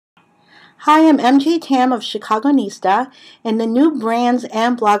Hi, I'm MJ Tam of Chicagonista and the new Brands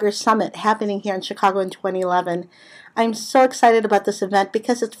and Bloggers Summit happening here in Chicago in 2011. I'm so excited about this event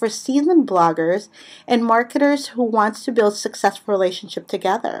because it's for seasoned bloggers and marketers who want to build successful relationship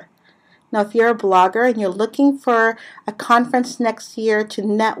together. Now, if you're a blogger and you're looking for a conference next year to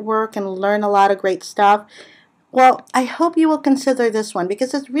network and learn a lot of great stuff, well, I hope you will consider this one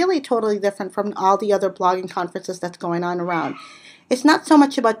because it's really totally different from all the other blogging conferences that's going on around. It's not so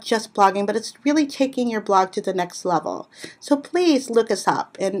much about just blogging, but it's really taking your blog to the next level. So please look us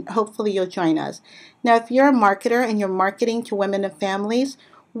up and hopefully you'll join us. Now, if you're a marketer and you're marketing to women and families,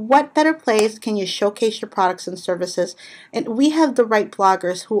 what better place can you showcase your products and services? And we have the right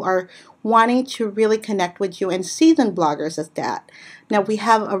bloggers who are wanting to really connect with you, and seasoned bloggers at that. Now, we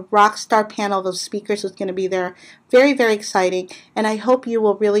have a rock star panel of speakers who's going to be there. Very, very exciting. And I hope you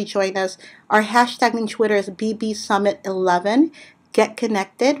will really join us. Our hashtag on Twitter is BBSummit11. Get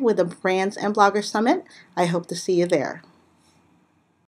connected with the Brands and Bloggers Summit. I hope to see you there.